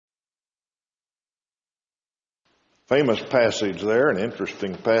Famous passage there, an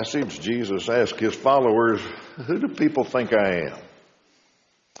interesting passage. Jesus asked his followers, "Who do people think I am?"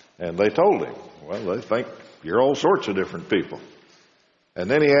 And they told him, "Well, they think you're all sorts of different people." And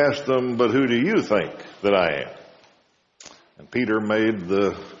then he asked them, "But who do you think that I am?" And Peter made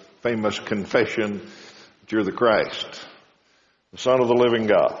the famous confession that you're the Christ, the Son of the living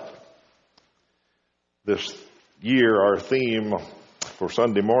God. This year, our theme for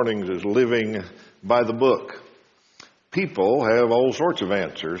Sunday mornings is living by the book. People have all sorts of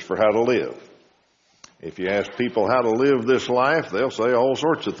answers for how to live. If you ask people how to live this life, they'll say all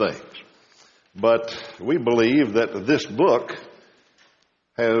sorts of things. But we believe that this book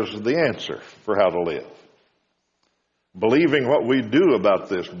has the answer for how to live. Believing what we do about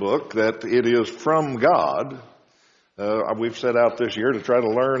this book, that it is from God, we've set out this year to try to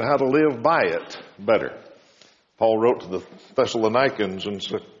learn how to live by it better. Paul wrote to the Thessalonians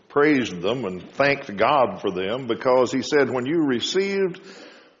and praised them and thanked God for them because he said, when you received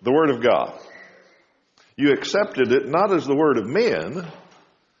the Word of God, you accepted it not as the Word of men,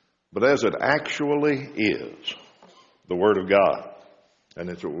 but as it actually is, the Word of God. And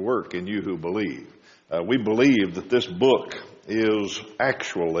it's at work in you who believe. We believe that this book is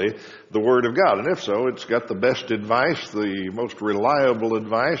actually the Word of God. And if so, it's got the best advice, the most reliable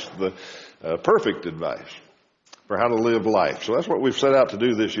advice, the perfect advice for how to live life. So that's what we've set out to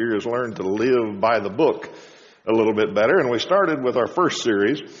do this year, is learn to live by the book a little bit better. And we started with our first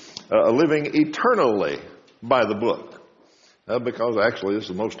series, Living Eternally by the Book. Because actually this is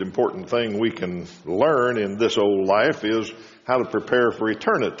the most important thing we can learn in this old life, is how to prepare for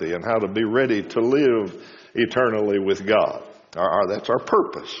eternity and how to be ready to live eternally with God. That's our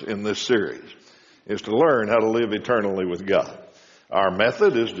purpose in this series, is to learn how to live eternally with God. Our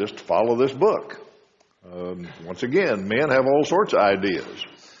method is just to follow this book. Once again, men have all sorts of ideas.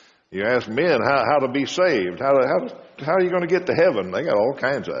 You ask men how to be saved, how are you going to get to heaven? They got all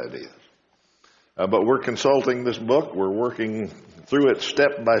kinds of ideas. But we're consulting this book. We're working through it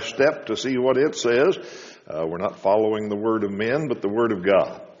step by step to see what it says. We're not following the word of men, but the word of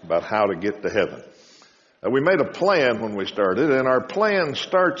God about how to get to heaven. We made a plan when we started, and our plan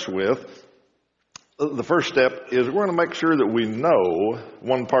starts with, the first step is we're going to make sure that we know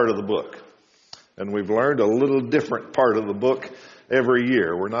one part of the book. And we've learned a little different part of the book every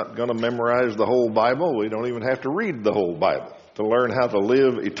year. We're not going to memorize the whole Bible. We don't even have to read the whole Bible to learn how to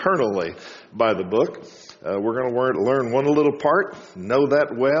live eternally by the book. We're going to learn one little part, know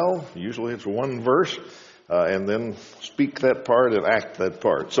that well. Usually it's one verse, and then speak that part and act that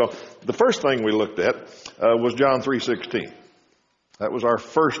part. So the first thing we looked at was John 3:16. That was our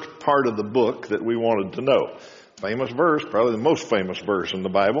first part of the book that we wanted to know. Famous verse, probably the most famous verse in the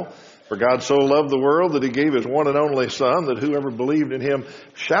Bible. For God so loved the world that he gave his one and only Son, that whoever believed in him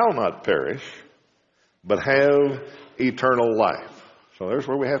shall not perish, but have eternal life. So there's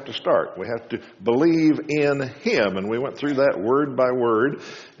where we have to start. We have to believe in him. And we went through that word by word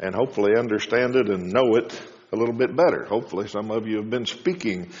and hopefully understand it and know it a little bit better. Hopefully some of you have been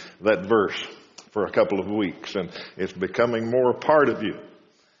speaking that verse for a couple of weeks and it's becoming more a part of you.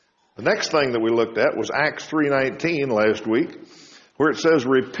 The next thing that we looked at was Acts 3:19 last week, where it says,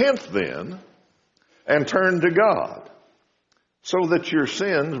 repent then and turn to God so that your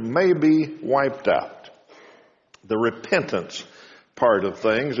sins may be wiped out. The repentance part of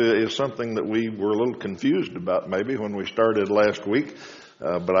things is something that we were a little confused about maybe when we started last week,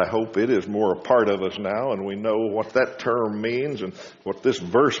 but I hope it is more a part of us now and we know what that term means and what this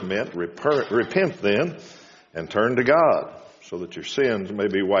verse meant. Repent then and turn to God so that your sins may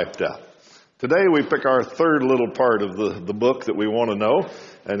be wiped out. Today we pick our third little part of the book that we want to know,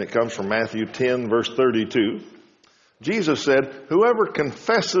 and it comes from Matthew 10, verse 32. Jesus said, whoever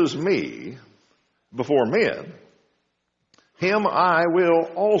confesses me before men, him I will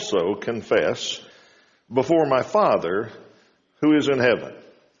also confess before my Father who is in heaven.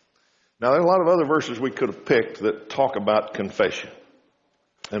 Now, there are a lot of other verses we could have picked that talk about confession.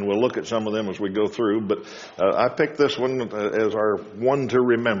 And we'll look at some of them as we go through. But I picked this one as our one to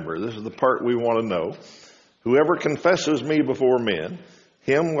remember. This is the part we want to know. Whoever confesses me before men,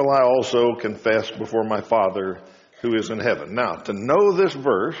 him will I also confess before my Father who is in heaven. Now, to know this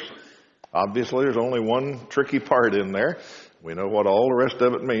verse, obviously there's only one tricky part in there. We know what all the rest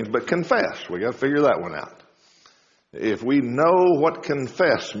of it means. But confess, we got to figure that one out. If we know what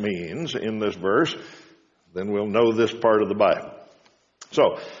confess means in this verse, then we'll know this part of the Bible.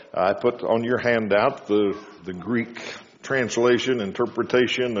 So I put on your handout the Greek translation,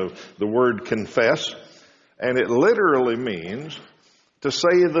 interpretation of the word confess, and it literally means to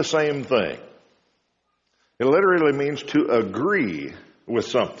say the same thing. It literally means to agree with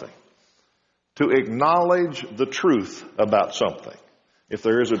something, to acknowledge the truth about something. If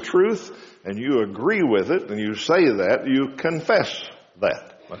there is a truth and you agree with it and you say that, you confess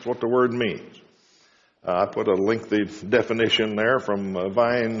that. That's what the word means. I put a lengthy definition there from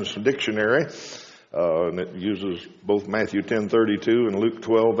Vine's dictionary, and it uses both Matthew 10:32 and Luke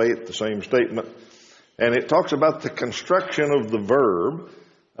 12:8, the same statement. And it talks about the construction of the verb,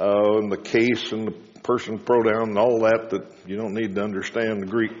 and the case and the person pronoun and all that you don't need to understand the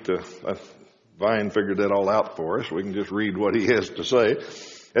Greek to... Vine figured that all out for us. We can just read what he has to say.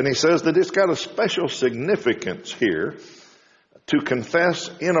 And he says that it's got a special significance here to confess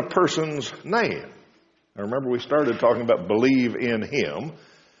in a person's name. Now remember, we started talking about believe in him.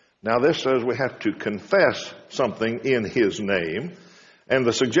 Now this says we have to confess something in his name. And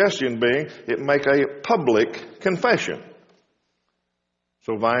the suggestion being it make a public confession.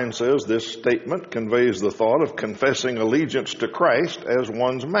 So Vine says this statement conveys the thought of confessing allegiance to Christ as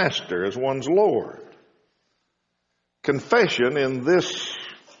one's master, as one's Lord. Confession in this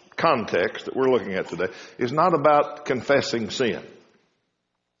context that we're looking at today is not about confessing sin.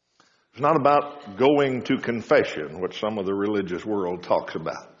 It's not about going to confession, which some of the religious world talks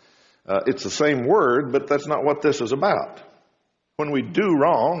about. It's the same word, but that's not what this is about. When we do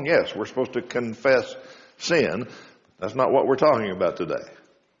wrong, yes, we're supposed to confess sin. That's not what we're talking about today.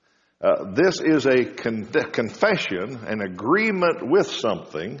 This is a confession, an agreement with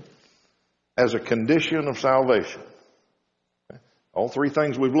something as a condition of salvation. Okay? All three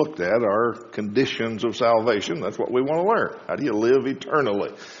things we've looked at are conditions of salvation. That's what we want to learn. How do you live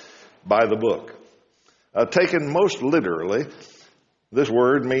eternally? By the book. Taken most literally, this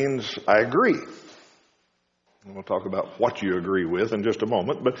word means I agree. And we'll talk about what you agree with in just a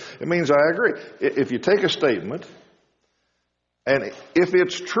moment, but it means I agree. If you take a statement, and if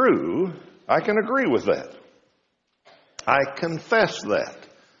it's true, I can agree with that. I confess that.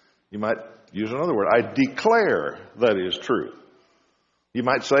 You might use another word. I declare that is true. You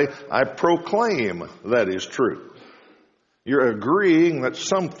might say, I proclaim that is true. You're agreeing that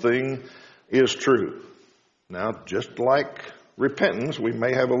something is true. Now, just like repentance, we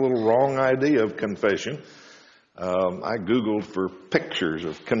may have a little wrong idea of confession. I Googled for pictures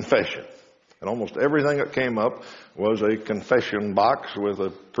of confession. And almost everything that came up was a confession box with a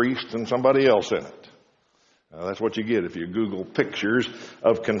priest and somebody else in it. That's what you get if you Google pictures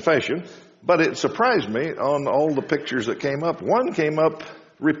of confession. But it surprised me on all the pictures that came up. One came up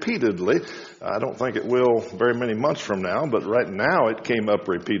repeatedly. I don't think it will very many months from now, but right now it came up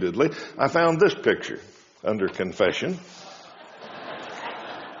repeatedly. I found this picture under confession.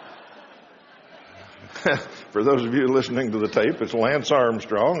 For those of you listening to the tape, it's Lance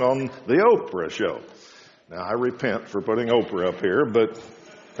Armstrong on the Oprah show. Now, I repent for putting Oprah up here, but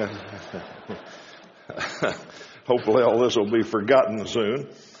hopefully all this will be forgotten soon.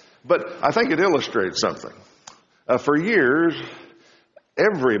 But I think it illustrates something. For years,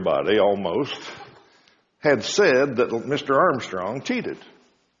 everybody almost had said that Mr. Armstrong cheated.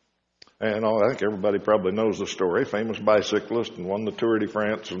 And I think everybody probably knows the story. Famous bicyclist and won the Tour de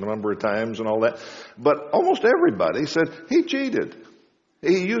France a number of times and all that. But almost everybody said he cheated.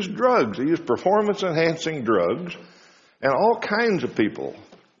 He used drugs. He used performance-enhancing drugs. And all kinds of people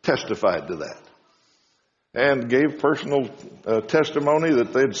testified to that. And gave personal testimony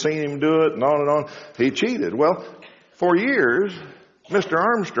that they'd seen him do it and on and on. He cheated. Well, for years, Mr.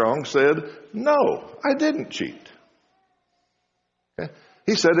 Armstrong said, no, I didn't cheat. Okay?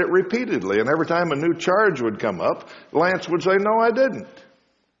 He said it repeatedly, and every time a new charge would come up, Lance would say, no, I didn't.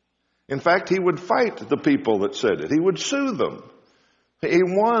 In fact, he would fight the people that said it. He would sue them. He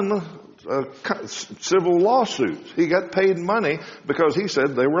won civil lawsuits. He got paid money because he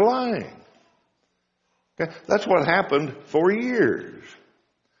said they were lying. Okay? That's what happened for years.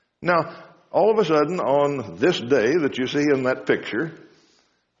 Now, all of a sudden, on this day that you see in that picture,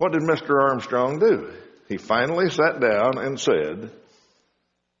 what did Mr. Armstrong do? He finally sat down and said,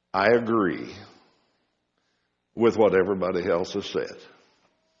 I agree with what everybody else has said.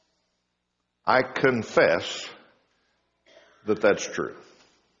 I confess that that's true.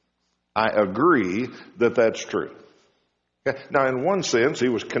 I agree that that's true. Okay? Now, in one sense, he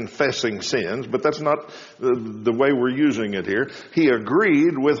was confessing sins, but that's not the way we're using it here. He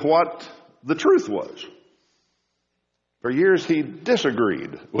agreed with what the truth was. For years, he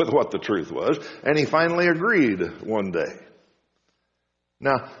disagreed with what the truth was, and he finally agreed one day.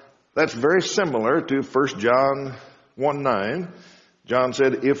 Now, that's very similar to 1 John 1:9. John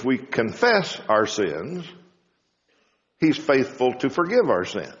said, if we confess our sins, he's faithful to forgive our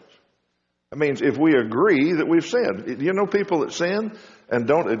sins. That means if we agree that we've sinned. You know people that sin and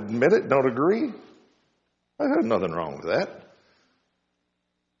don't admit it, don't agree? There's nothing wrong with that.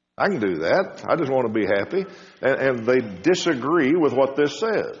 I can do that. I just want to be happy. And they disagree with what this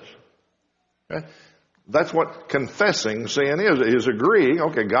says. Okay? That's what confessing sin is agreeing.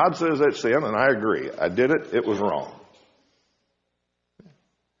 Okay, God says that's sin, and I agree. I did it. It was wrong.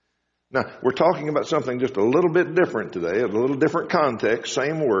 Now, we're talking about something just a little bit different today, a little different context,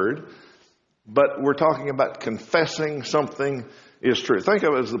 same word, but we're talking about confessing something is true. Think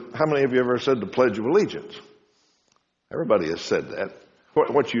of it as how many of you ever said the Pledge of Allegiance? Everybody has said that.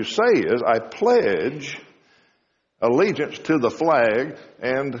 What you say is, I pledge allegiance to the flag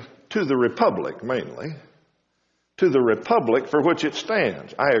and to the republic, mainly, to the republic for which it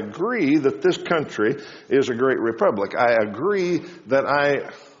stands. I agree that this country is a great republic. I agree that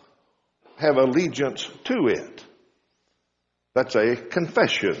I have allegiance to it. That's a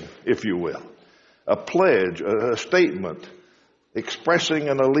confession, if you will. A pledge, a statement, expressing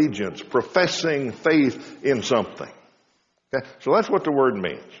an allegiance, professing faith in something. Okay? So that's what the word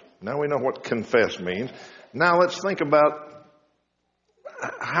means. Now we know what confess means. Now let's think about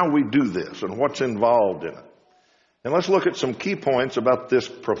how we do this and what's involved in it. And let's look at some key points about this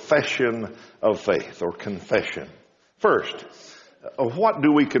profession of faith or confession. First, what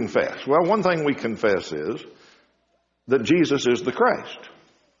do we confess? Well, one thing we confess is that Jesus is the Christ.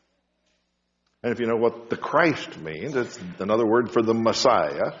 And if you know what the Christ means, it's another word for the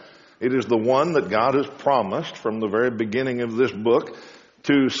Messiah. It is the one that God has promised from the very beginning of this book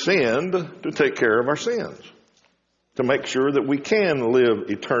to send to take care of our sins, to make sure that we can live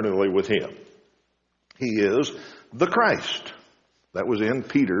eternally with Him. He is the Christ. That was in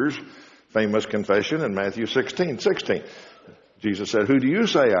Peter's famous confession in Matthew 16:16. Jesus said, "Who do you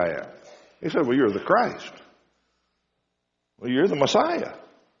say I am?" He said, "Well, you're the Christ. Well, you're the Messiah.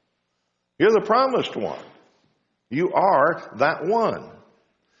 You're the promised one. You are that one."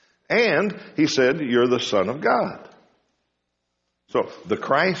 And he said, "You're the Son of God." So, the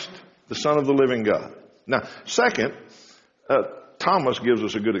Christ, the Son of the living God. Now, second, Thomas gives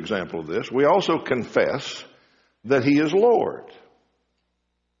us a good example of this. We also confess that He is Lord.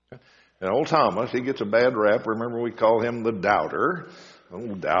 And old Thomas, he gets a bad rap. Remember, we call him the doubter,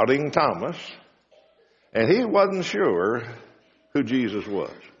 old doubting Thomas. And he wasn't sure who Jesus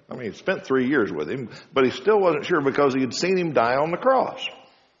was. I mean, he spent 3 years with Him, but he still wasn't sure because he had seen Him die on the cross.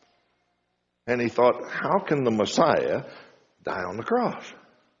 And he thought, how can the Messiah die on the cross?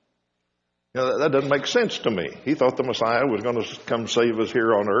 You know, that doesn't make sense to me. He thought the Messiah was going to come save us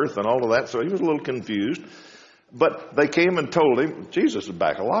here on earth and all of that, so he was a little confused. But they came and told him, Jesus is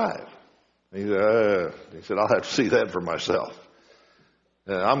back alive. He said, I'll have to see that for myself.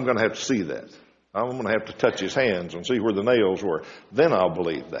 I'm going to have to see that. I'm going to have to touch His hands and see where the nails were. Then I'll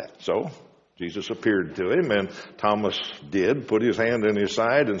believe that. So Jesus appeared to him, and Thomas did put his hand in his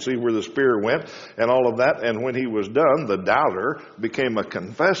side and see where the spear went and all of that. And when he was done, the doubter became a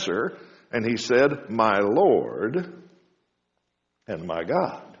confessor, and he said, "My Lord and my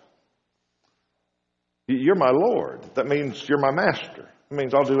God." You're my Lord. That means you're my master. It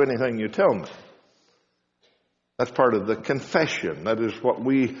means I'll do anything you tell me. That's part of the confession. That is what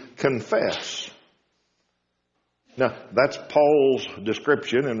we confess. Now, that's Paul's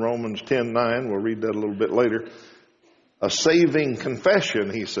description in Romans 10:9. We'll read that a little bit later. A saving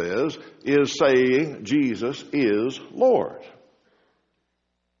confession, he says, is saying Jesus is Lord.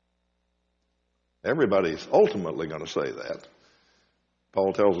 Everybody's ultimately going to say that.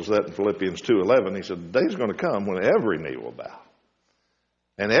 Paul tells us that in Philippians 2:11. He said, the day's going to come when every knee will bow.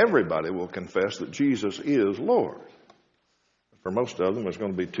 And everybody will confess that Jesus is Lord. For most of them, it's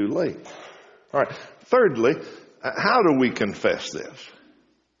going to be too late. All right. Thirdly, how do we confess this?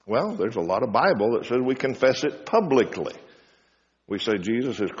 Well, there's a lot of Bible that says we confess it publicly. We say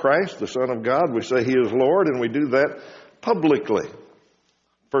Jesus is Christ, the Son of God. We say He is Lord, and we do that publicly.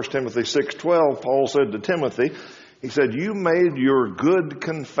 1 Timothy 6:12, Paul said to Timothy, he said, "You made your good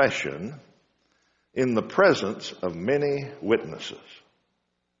confession in the presence of many witnesses."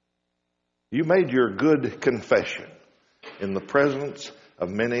 You made your good confession in the presence of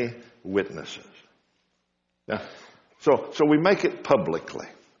many witnesses. Now, so we make it publicly.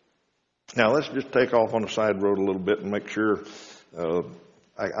 Now, let's just take off on a side road a little bit and make sure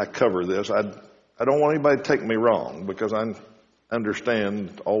I cover this. I don't want anybody to take me wrong, because I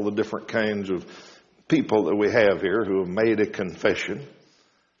understand all the different kinds of people that we have here who have made a confession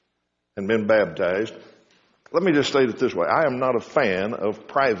and been baptized. Let me just state it this way. I am not a fan of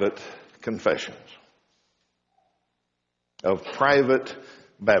private confessions, of private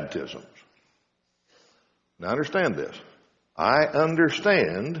baptisms. Now, understand this. I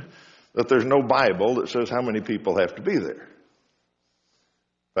understand that there's no Bible that says how many people have to be there.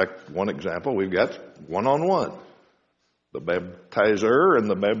 In fact, one example, we've got one-on-one. The baptizer and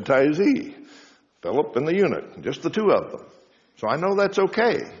the baptizee. Philip and the eunuch, just the two of them. So I know that's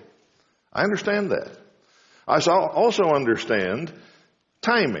okay. I understand that. I also understand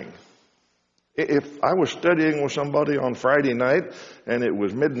timing. If I was studying with somebody on Friday night and it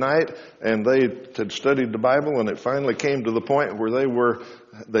was midnight and they had studied the Bible and it finally came to the point where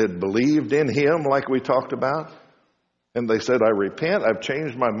they had believed in Him like we talked about, and they said, I repent, I've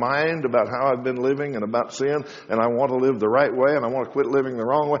changed my mind about how I've been living and about sin, and I want to live the right way and I want to quit living the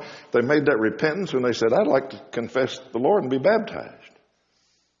wrong way. They made that repentance and they said, I'd like to confess the Lord and be baptized.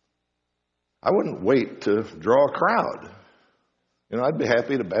 I wouldn't wait to draw a crowd. I'd be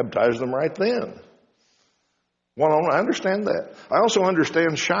happy to baptize them right then. I understand that. I also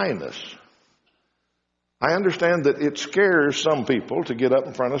understand shyness. I understand that it scares some people to get up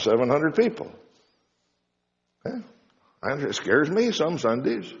in front of 700 people. Okay? It scares me some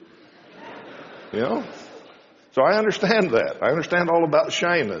Sundays. So I understand that. I understand all about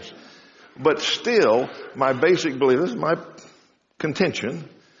shyness. But still, my basic belief, this is my contention,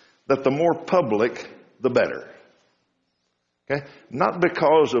 that the more public, the better. Okay? Not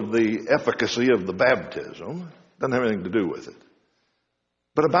because of the efficacy of the baptism, doesn't have anything to do with it,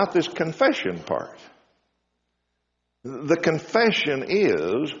 but about this confession part. The confession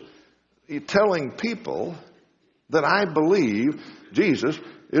is telling people that I believe Jesus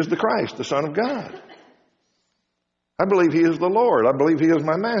is the Christ, the Son of God. I believe He is the Lord. I believe He is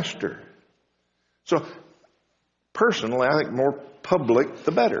my Master. So, personally, I think more public,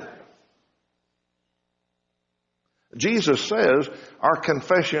 the better. Jesus says our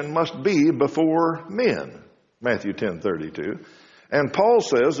confession must be before men, Matthew 10:32. And Paul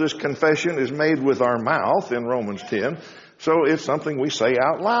says this confession is made with our mouth in Romans 10, so it's something we say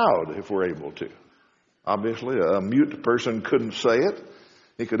out loud if we're able to. Obviously, a mute person couldn't say it.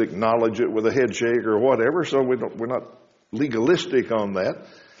 He could acknowledge it with a head shake or whatever, so we're not legalistic on that.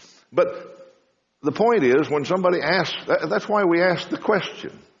 But the point is, when somebody asks, that's why we ask the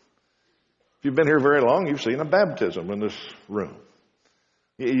question. If you've been here very long, you've seen a baptism in this room.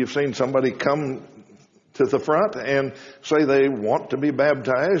 You've seen somebody come to the front and say they want to be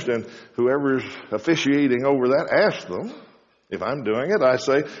baptized, and whoever's officiating over that asks them. If I'm doing it, I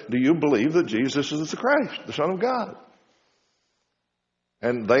say, do you believe that Jesus is the Christ, the Son of God?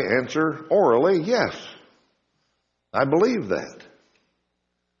 And they answer orally, yes. I believe that.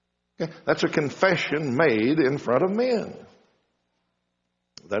 Okay? That's a confession made in front of men.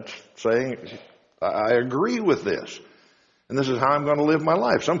 That's saying, I agree with this. And this is how I'm going to live my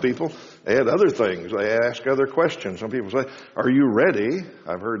life. Some people add other things. They ask other questions. Some people say, are you ready?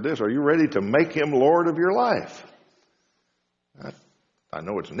 I've heard this. Are you ready to make Him Lord of your life? I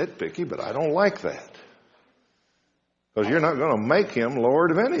know it's nitpicky, but I don't like that. Because you're not going to make Him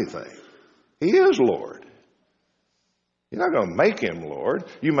Lord of anything. He is Lord. You're not going to make Him Lord.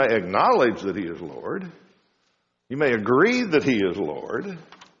 You may acknowledge that He is Lord. You may agree that He is Lord.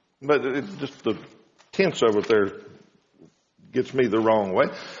 But just the tense of it there gets me the wrong way.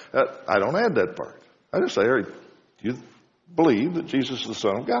 I don't add that part. I just say, do you believe that Jesus is the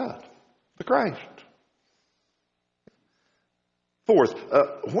Son of God, the Christ? Fourth,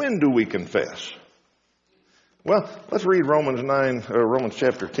 when do we confess? Well, let's read Romans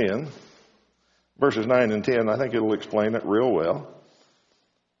chapter 10, verses 9 and 10. I think it'll explain it real well.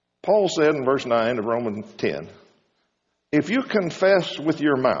 Paul said in verse 9 of Romans 10, if you confess with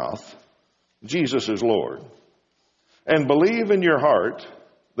your mouth Jesus is Lord, and believe in your heart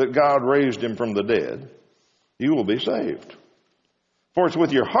that God raised Him from the dead, you will be saved. For it's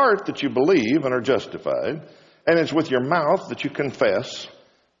with your heart that you believe and are justified, and it's with your mouth that you confess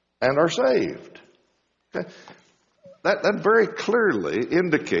and are saved. Okay? That very clearly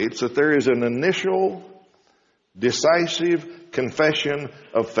indicates that there is an initial, decisive confession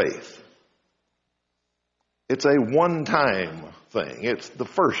of faith. It's a one-time thing. It's the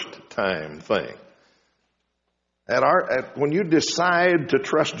first time thing. When you decide to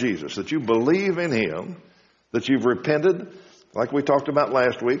trust Jesus, that you believe in Him, that you've repented, like we talked about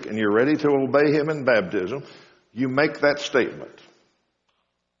last week, and you're ready to obey Him in baptism, you make that statement.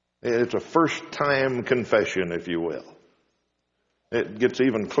 It's a first-time confession, if you will. It gets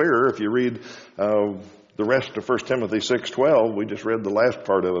even clearer if you read the rest of 1 Timothy 6:12. We just read the last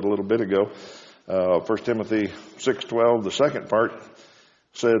part of it a little bit ago. 1 Timothy 6:12, the second part,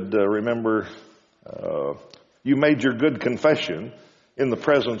 said, remember, you made your good confession in the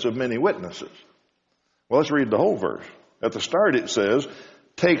presence of many witnesses. Well, let's read the whole verse. At the start it says,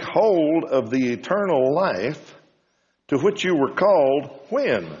 take hold of the eternal life to which you were called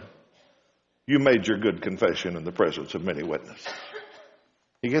when you made your good confession in the presence of many witnesses.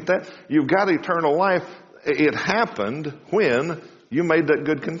 You get that? You've got eternal life. it happened when you made that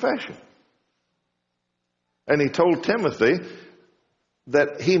good confession. And he told Timothy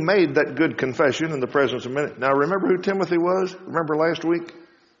that he made that good confession in the presence of many. Now remember who Timothy was? Remember last week?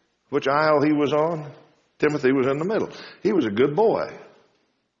 Which aisle he was on? Timothy was in the middle. He was a good boy.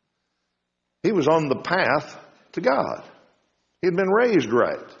 He was on the path to God. He'd been raised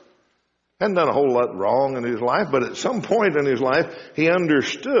right. Hadn't done a whole lot wrong in his life, but at some point in his life, he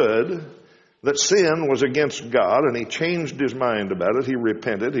understood that sin was against God, and he changed his mind about it. He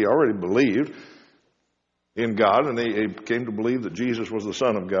repented. He already believed in God, and he came to believe that Jesus was the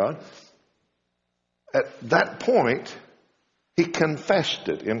Son of God. At that point, he confessed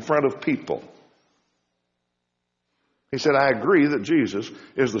it in front of people. He said, I agree that Jesus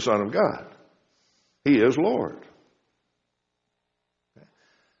is the Son of God. He is Lord.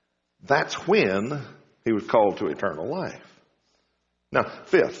 That's when he was called to eternal life. Now,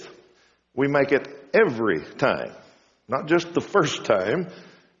 fifth, we make it every time. Not just the first time,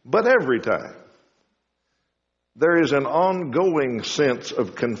 but every time. There is an ongoing sense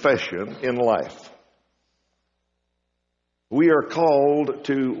of confession in life. We are called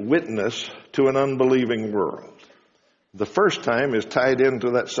to witness to an unbelieving world. The first time is tied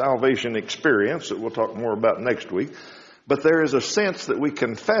into that salvation experience that we'll talk more about next week. But there is a sense that we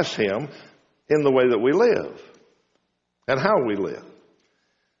confess him in the way that we live and how we live.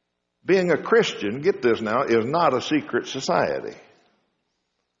 Being a Christian, get this now, is not a secret society.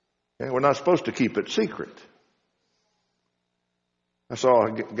 Okay? We're not supposed to keep it secret. I saw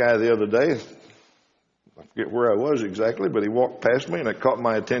a guy the other day, I forget where I was exactly, but he walked past me and it caught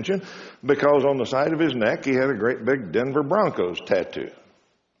my attention because on the side of his neck he had a great big Denver Broncos tattoo.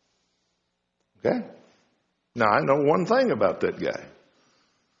 Okay? Now I know one thing about that guy.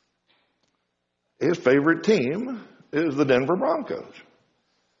 His favorite team is the Denver Broncos.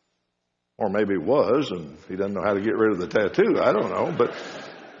 Or maybe it was, and he doesn't know how to get rid of the tattoo. I don't know, but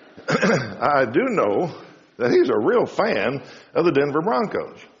I do know that he's a real fan of the Denver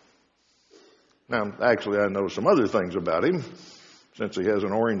Broncos. Now, actually, I know some other things about him, since he has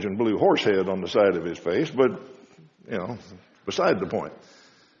an orange and blue horse head on the side of his face, but, beside the point.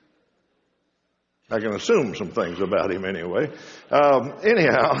 I can assume some things about him anyway.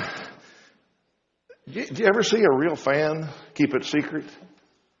 Anyhow, do you ever see a real fan keep it secret?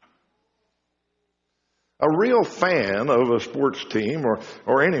 A real fan of a sports team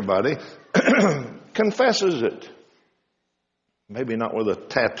or anybody confesses it. Maybe not with a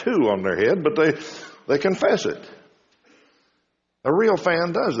tattoo on their head, but they confess it. A real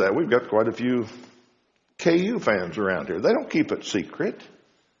fan does that. We've got quite a few KU fans around here. They don't keep it secret.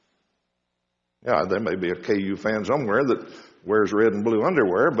 Yeah, there may be a KU fan somewhere that wears red and blue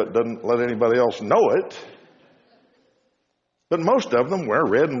underwear but doesn't let anybody else know it. But most of them wear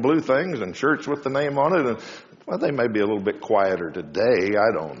red and blue things and shirts with the name on it. And, well, they may be a little bit quieter today.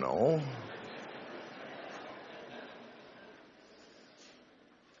 I don't know.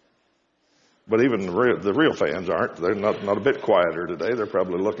 But even the real fans aren't. They're not a bit quieter today. They're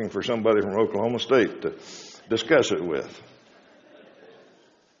probably looking for somebody from Oklahoma State to discuss it with.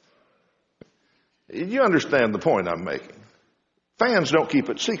 You understand the point I'm making. Fans don't keep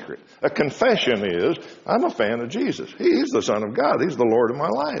it secret. A confession is, I'm a fan of Jesus. He's the Son of God. He's the Lord of my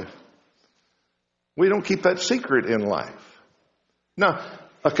life. We don't keep that secret in life. Now,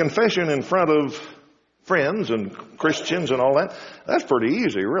 a confession in front of friends and Christians and all that, that's pretty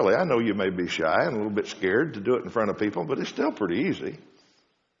easy, really. I know you may be shy and a little bit scared to do it in front of people, but it's still pretty easy.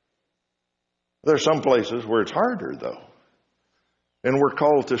 There are some places where it's harder, though. And we're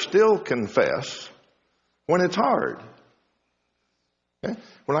called to still confess when it's hard. Okay?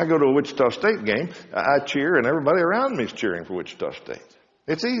 When I go to a Wichita State game, I cheer and everybody around me is cheering for Wichita State.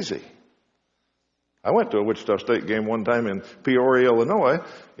 It's easy. I went to a Wichita State game one time in Peoria, Illinois,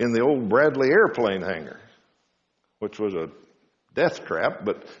 in the old Bradley airplane hangar, which was a death trap,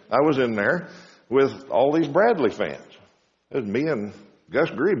 but I was in there with all these Bradley fans. It was me and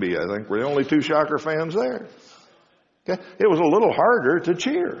Gus Grebe, I think, were the only two Shocker fans there. Okay? It was a little harder to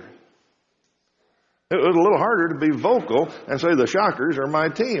cheer. It was a little harder to be vocal and say the Shockers are my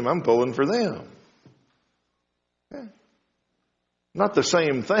team. I'm pulling for them. Okay? Not the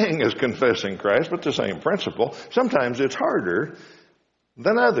same thing as confessing Christ, but the same principle. Sometimes it's harder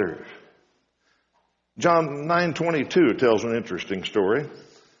than others. John 9:22 tells an interesting story.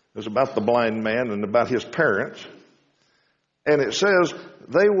 It's about the blind man and about his parents. And it says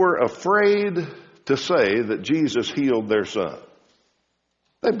they were afraid to say that Jesus healed their son.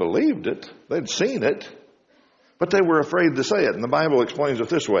 They believed it. They'd seen it. But they were afraid to say it. And the Bible explains it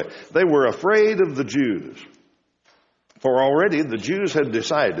this way. They were afraid of the Jews. For already the Jews had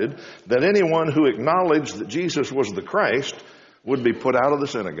decided that anyone who acknowledged that Jesus was the Christ would be put out of the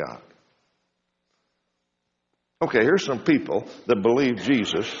synagogue. Okay, here's some people that believed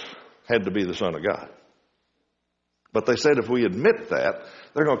Jesus had to be the Son of God. But they said if we admit that,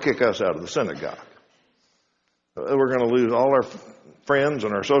 they're going to kick us out of the synagogue. We're going to lose all our friends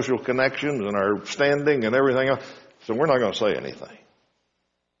and our social connections and our standing and everything else. So we're not going to say anything.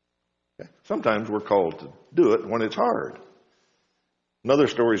 Okay? Sometimes we're called to do it when it's hard. Another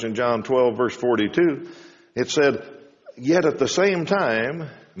story is in John 12, verse 42. It said, yet at the same time,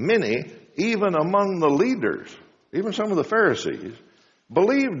 many, even among the leaders, even some of the Pharisees,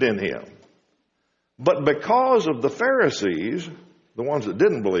 believed in him. But because of the Pharisees, the ones that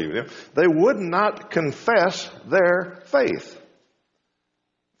didn't believe in him, they would not confess their faith.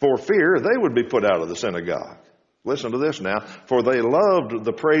 For fear they would be put out of the synagogue. Listen to this now. For they loved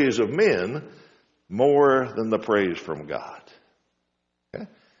the praise of men more than the praise from God. Okay?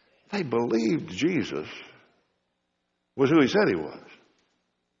 They believed Jesus was who he said he was.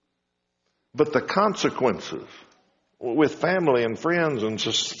 But the consequences with family and friends and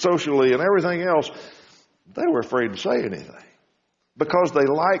socially and everything else, they were afraid to say anything. Because they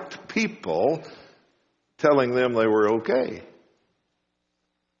liked people telling them they were okay.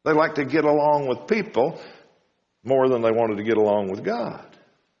 They liked to get along with people more than they wanted to get along with God.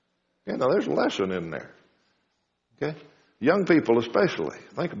 You know, there's a lesson in there. Okay? Young people especially.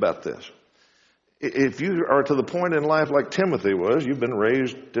 Think about this. If you are to the point in life like Timothy was, you've been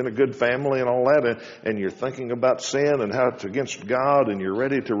raised in a good family and all that, and you're thinking about sin and how it's against God, and you're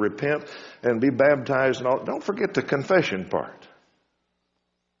ready to repent and be baptized and all, don't forget the confession part.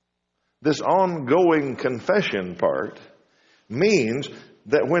 This ongoing confession part means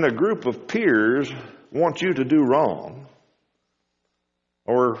that when a group of peers want you to do wrong,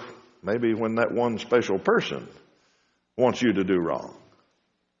 or maybe when that one special person wants you to do wrong,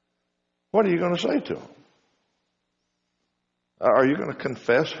 what are you going to say to them? Are you going to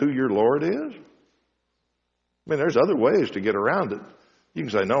confess who your Lord is? I mean, there's other ways to get around it. You can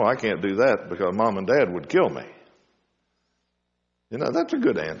say, no, I can't do that because mom and dad would kill me. You know, that's a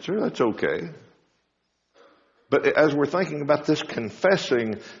good answer. That's okay. But as we're thinking about this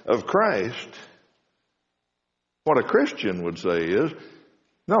confessing of Christ, what a Christian would say is,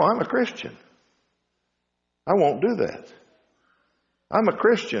 no, I'm a Christian. I won't do that. I'm a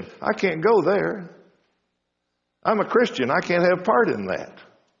Christian. I can't go there. I'm a Christian. I can't have part in that.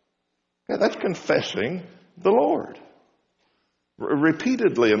 Okay, that's confessing the Lord.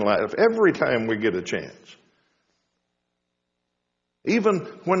 Repeatedly in life, every time we get a chance. Even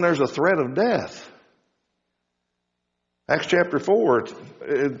when there's a threat of death. Acts chapter 4,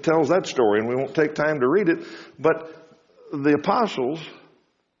 it tells that story, and we won't take time to read it, but the apostles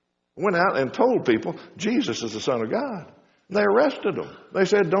went out and told people, Jesus is the Son of God. They arrested them. They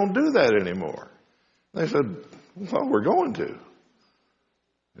said, don't do that anymore. They said, well, we're going to.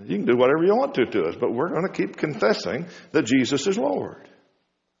 You can do whatever you want to us, but we're going to keep confessing that Jesus is Lord.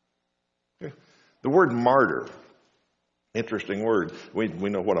 Okay. The word martyr, interesting word. We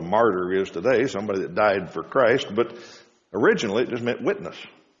know what a martyr is today, somebody that died for Christ, but originally it just meant witness.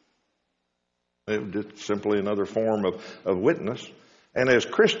 It was just simply another form of witness. And as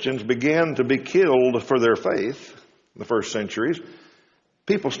Christians began to be killed for their faith, in the first centuries,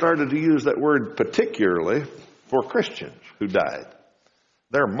 people started to use that word particularly for Christians who died.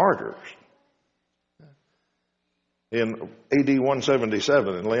 They're martyrs. In AD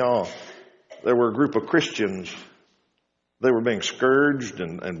 177 in Lyon, there were a group of Christians. They were being scourged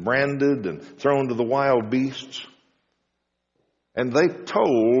and branded and thrown to the wild beasts. And they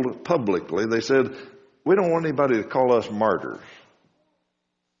told publicly, they said, we don't want anybody to call us martyrs.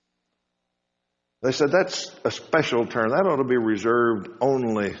 They said that's a special term. That ought to be reserved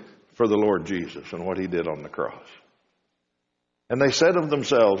only for the Lord Jesus and what he did on the cross. And they said of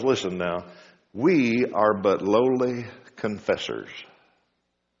themselves, listen now, we are but lowly confessors.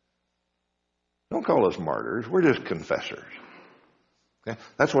 Don't call us martyrs. We're just confessors. Okay?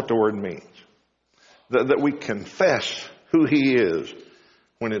 That's what the word means. That we confess who he is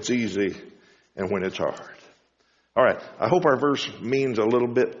when it's easy and when it's hard. All right. I hope our verse means a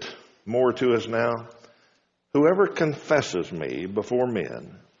little bit more to us now. Whoever confesses me before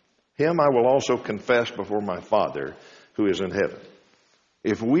men, him I will also confess before my Father who is in heaven.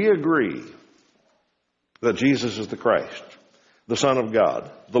 If we agree that Jesus is the Christ, the Son of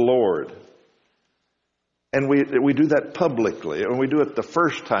God, the Lord, and we do that publicly, and we do it the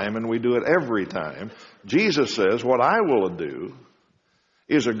first time, and we do it every time, Jesus says, what I will do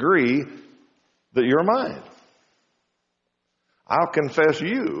is agree that you're mine. I'll confess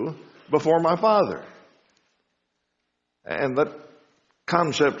you before my Father. And that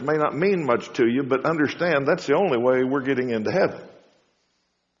concept may not mean much to you, but understand that's the only way we're getting into heaven.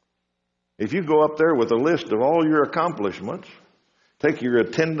 If you go up there with a list of all your accomplishments, take your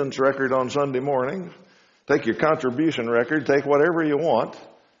attendance record on Sunday mornings, take your contribution record, take whatever you want,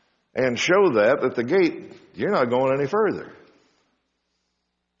 and show that at the gate, you're not going any further.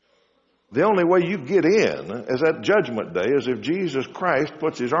 The only way you get in is at Judgment Day, is if Jesus Christ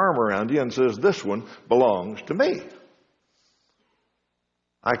puts his arm around you and says, this one belongs to me.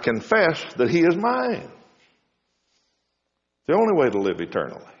 I confess that he is mine. It's the only way to live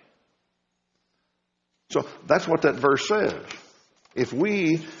eternally. So that's what that verse says. If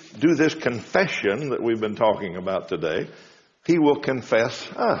we do this confession that we've been talking about today, he will confess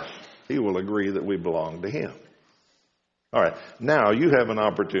us. He will agree that we belong to him. All right, now you have an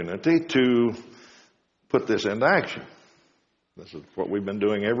opportunity to put this into action. This is what we've been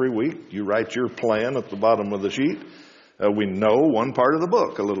doing every week. You write your plan at the bottom of the sheet. We know one part of the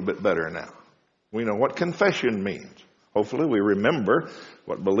book a little bit better now. We know what confession means. Hopefully we remember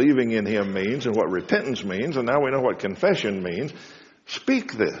what believing in him means and what repentance means, and now we know what confession means.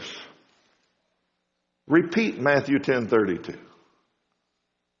 Speak this. Repeat Matthew 10:32.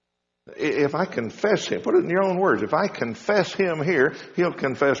 If I confess him, put it in your own words, if I confess him here, he'll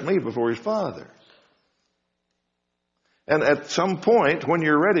confess me before his Father. And at some point, when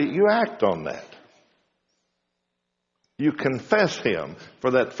you're ready, you act on that. You confess him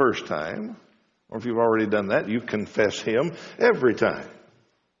for that first time, or if you've already done that, you confess him every time.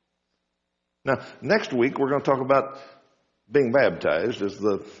 Now, next week, we're going to talk about being baptized as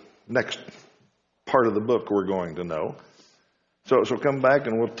the next part of the book we're going to know. So come back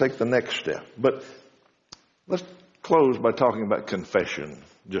and we'll take the next step. But let's close by talking about confession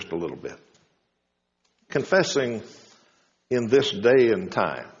just a little bit. Confessing in this day and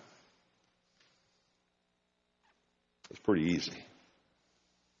time is pretty easy.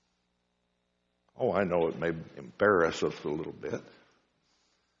 Oh, I know it may embarrass us a little bit.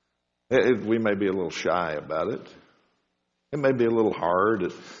 We may be a little shy about it. It may be a little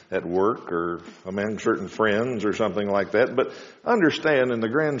hard at work or among certain friends or something like that. But understand, in the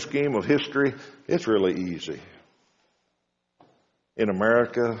grand scheme of history, it's really easy. In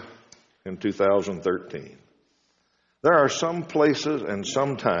America in 2013. There are some places and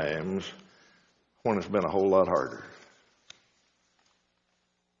some times when it's been a whole lot harder.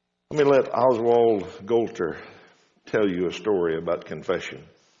 Let me let Oswald Golter tell you a story about confession.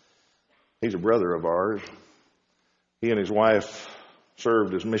 He's a brother of ours. He and his wife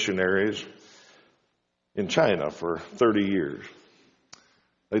served as missionaries in China for 30 years.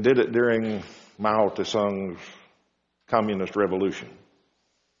 They did it during Mao Zedong's communist revolution.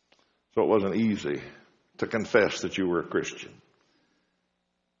 So it wasn't easy to confess that you were a Christian.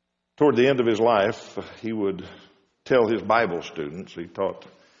 Toward the end of his life, he would tell his Bible students, he taught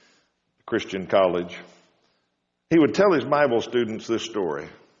Christian college, he would tell his Bible students this story.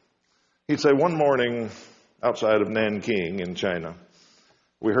 He'd say, one morning outside of Nanking in China,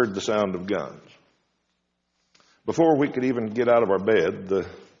 we heard the sound of guns. Before we could even get out of our bed, the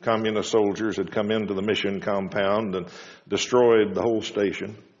communist soldiers had come into the mission compound and destroyed the whole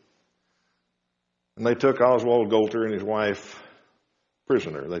station. And they took Oswald Golter and his wife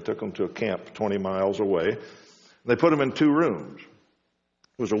prisoner. They took them to a camp 20 miles away. They put them in 2 rooms.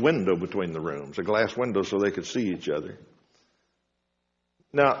 There was a window between the rooms, a glass window so they could see each other.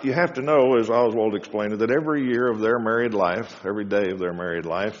 Now, you have to know, as Oswald explained it, that every year of their married life, every day of their married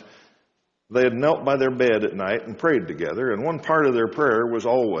life, they had knelt by their bed at night and prayed together. And one part of their prayer was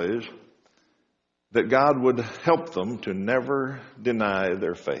always that God would help them to never deny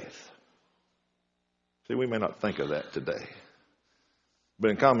their faith. See, we may not think of that today.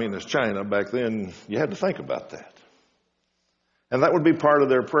 But in communist China back then, you had to think about that. And that would be part of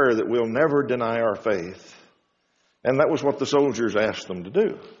their prayer, that we'll never deny our faith. And that was what the soldiers asked them to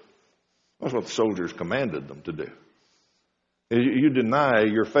do. That's what the soldiers commanded them to do. You deny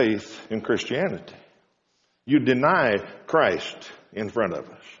your faith in Christianity. You deny Christ in front of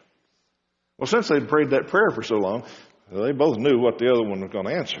us. Well, since they'd prayed that prayer for so long, they both knew what the other one was going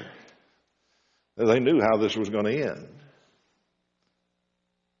to answer. They knew how this was going to end.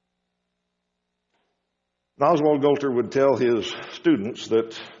 And Oswald Golter would tell his students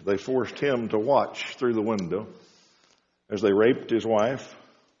that they forced him to watch through the window as they raped his wife,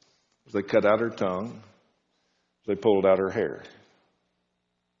 as they cut out her tongue, as they pulled out her hair.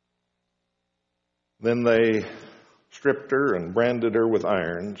 Then they stripped her and branded her with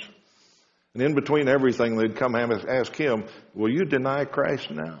irons. And in between everything, they'd come and ask him, will you deny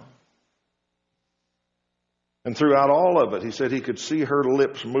Christ now? And throughout all of it, he said he could see her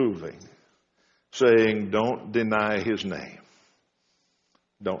lips moving saying, don't deny his name.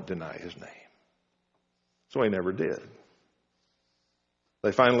 Don't deny his name. So he never did.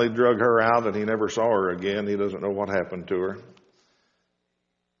 They finally drug her out, and he never saw her again. He doesn't know what happened to her.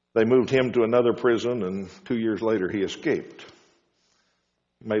 They moved him to another prison, and 2 years later he escaped.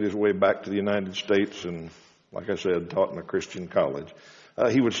 Made his way back to the United States and, like I said, taught in a Christian college.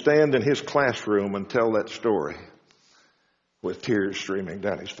 He would stand in his classroom and tell that story with tears streaming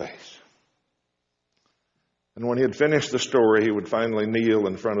down his face. And when he had finished the story, he would finally kneel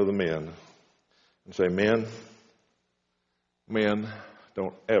in front of the men and say, men,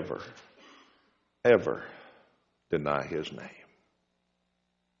 don't ever, ever deny his name.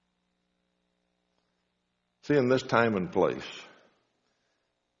 See, in this time and place,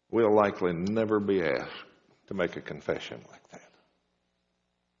 we'll likely never be asked to make a confession like that.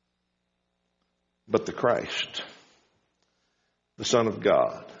 But the Christ, the Son of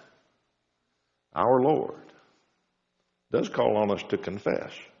God, our Lord, does call on us to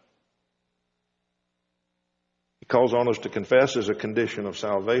confess. He calls on us to confess as a condition of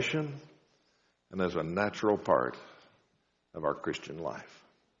salvation and as a natural part of our Christian life.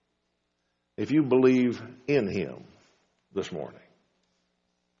 If you believe in him this morning,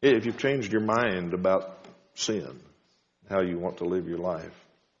 if you've changed your mind about sin, how you want to live your life,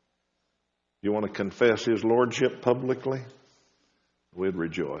 you want to confess his lordship publicly, we'd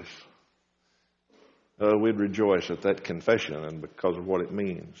rejoice. We'd rejoice at that confession, and because of what it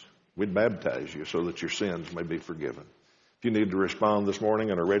means, we'd baptize you so that your sins may be forgiven. If you need to respond this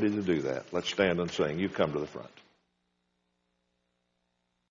morning and are ready to do that, let's stand and sing. You come to the front.